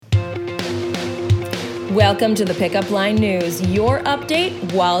Welcome to the Pickup Line News, your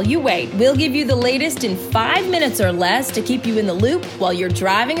update while you wait. We'll give you the latest in 5 minutes or less to keep you in the loop while you're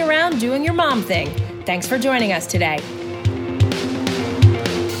driving around doing your mom thing. Thanks for joining us today.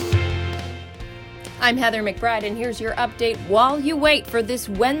 I'm Heather McBride, and here's your update while you wait for this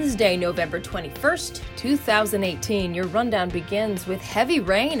Wednesday, November 21st, 2018. Your rundown begins with heavy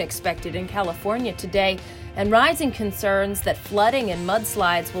rain expected in California today, and rising concerns that flooding and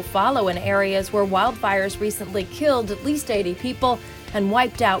mudslides will follow in areas where wildfires recently killed at least 80 people and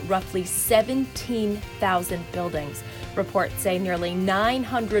wiped out roughly 17,000 buildings. Reports say nearly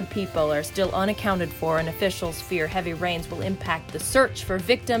 900 people are still unaccounted for, and officials fear heavy rains will impact the search for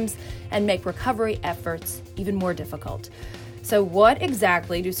victims and make recovery efforts even more difficult. So what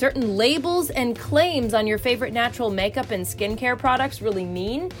exactly do certain labels and claims on your favorite natural makeup and skincare products really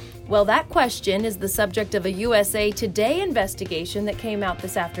mean? Well, that question is the subject of a USA Today investigation that came out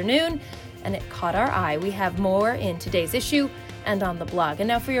this afternoon, and it caught our eye. We have more in today's issue and on the blog. And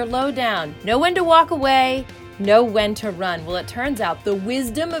now for your lowdown. Know when to walk away, know when to run. Well, it turns out the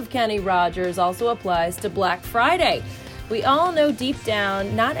wisdom of Kenny Rogers also applies to Black Friday. We all know deep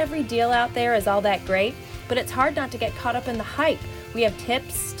down, not every deal out there is all that great, but it's hard not to get caught up in the hype. We have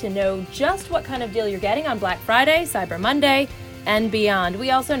tips to know just what kind of deal you're getting on Black Friday, Cyber Monday, and beyond. We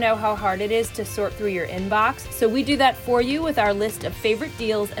also know how hard it is to sort through your inbox, so we do that for you with our list of favorite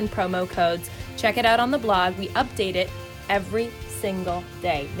deals and promo codes. Check it out on the blog. We update it every single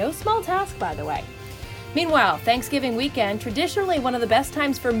day. No small task, by the way. Meanwhile, Thanksgiving weekend, traditionally one of the best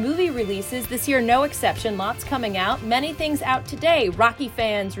times for movie releases. This year, no exception. Lots coming out. Many things out today. Rocky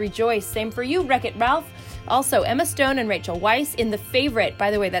fans rejoice. Same for you, Wreck-It Ralph. Also, Emma Stone and Rachel Weisz in The Favorite.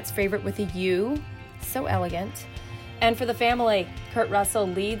 By the way, that's Favorite with a U. So elegant. And for the family, Kurt Russell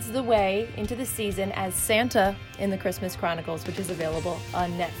leads the way into the season as Santa in The Christmas Chronicles, which is available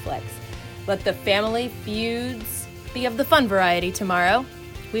on Netflix. Let the family feuds be of the fun variety tomorrow.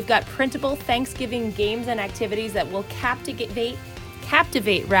 We've got printable Thanksgiving games and activities that will captivate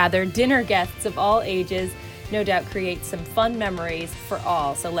dinner guests of all ages. No doubt create some fun memories for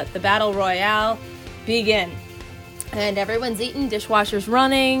all. So let the battle royale begin. And everyone's eating, dishwasher's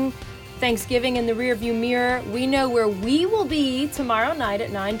running, Thanksgiving in the rearview mirror. We know where we will be tomorrow night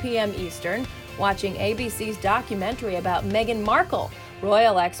at 9 p.m. Eastern, watching ABC's documentary about Meghan Markle.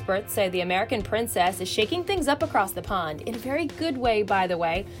 Royal experts say the American princess is shaking things up across the pond, in a very good way, by the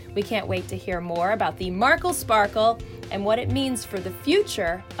way. We can't wait to hear more about the Markle Sparkle and what it means for the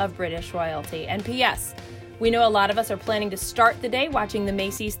future of British royalty. And P.S., we know a lot of us are planning to start the day watching the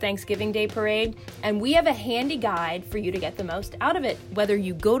Macy's Thanksgiving Day Parade, and we have a handy guide for you to get the most out of it, whether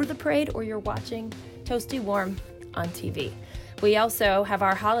you go to the parade or you're watching Toasty Warm on TV. We also have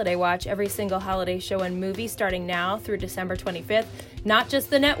our Holiday Watch, every single holiday show and movie starting now through December 25th. Not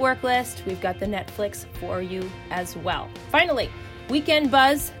just the network list, we've got the Netflix for you as well. Finally, Weekend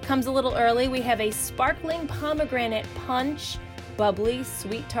Buzz comes a little early. We have a sparkling pomegranate punch, bubbly,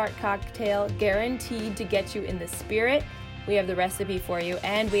 sweet tart cocktail guaranteed to get you in the spirit. We have the recipe for you,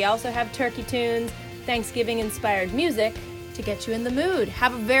 and we also have turkey tunes, Thanksgiving-inspired music to get you in the mood.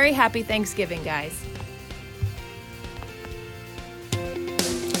 Have a very happy Thanksgiving, guys.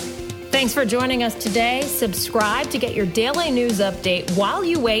 Thanks for joining us today. Subscribe to get your daily news update while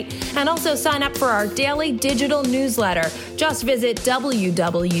you wait, and also sign up for our daily digital newsletter. Just visit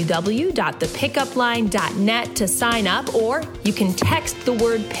www.thepickupline.net to sign up, or you can text the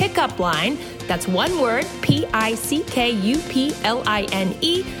word pickup line, that's one word,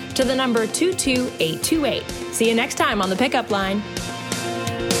 PICKUPLINE, to the number 22828. See you next time on The Pickup Line.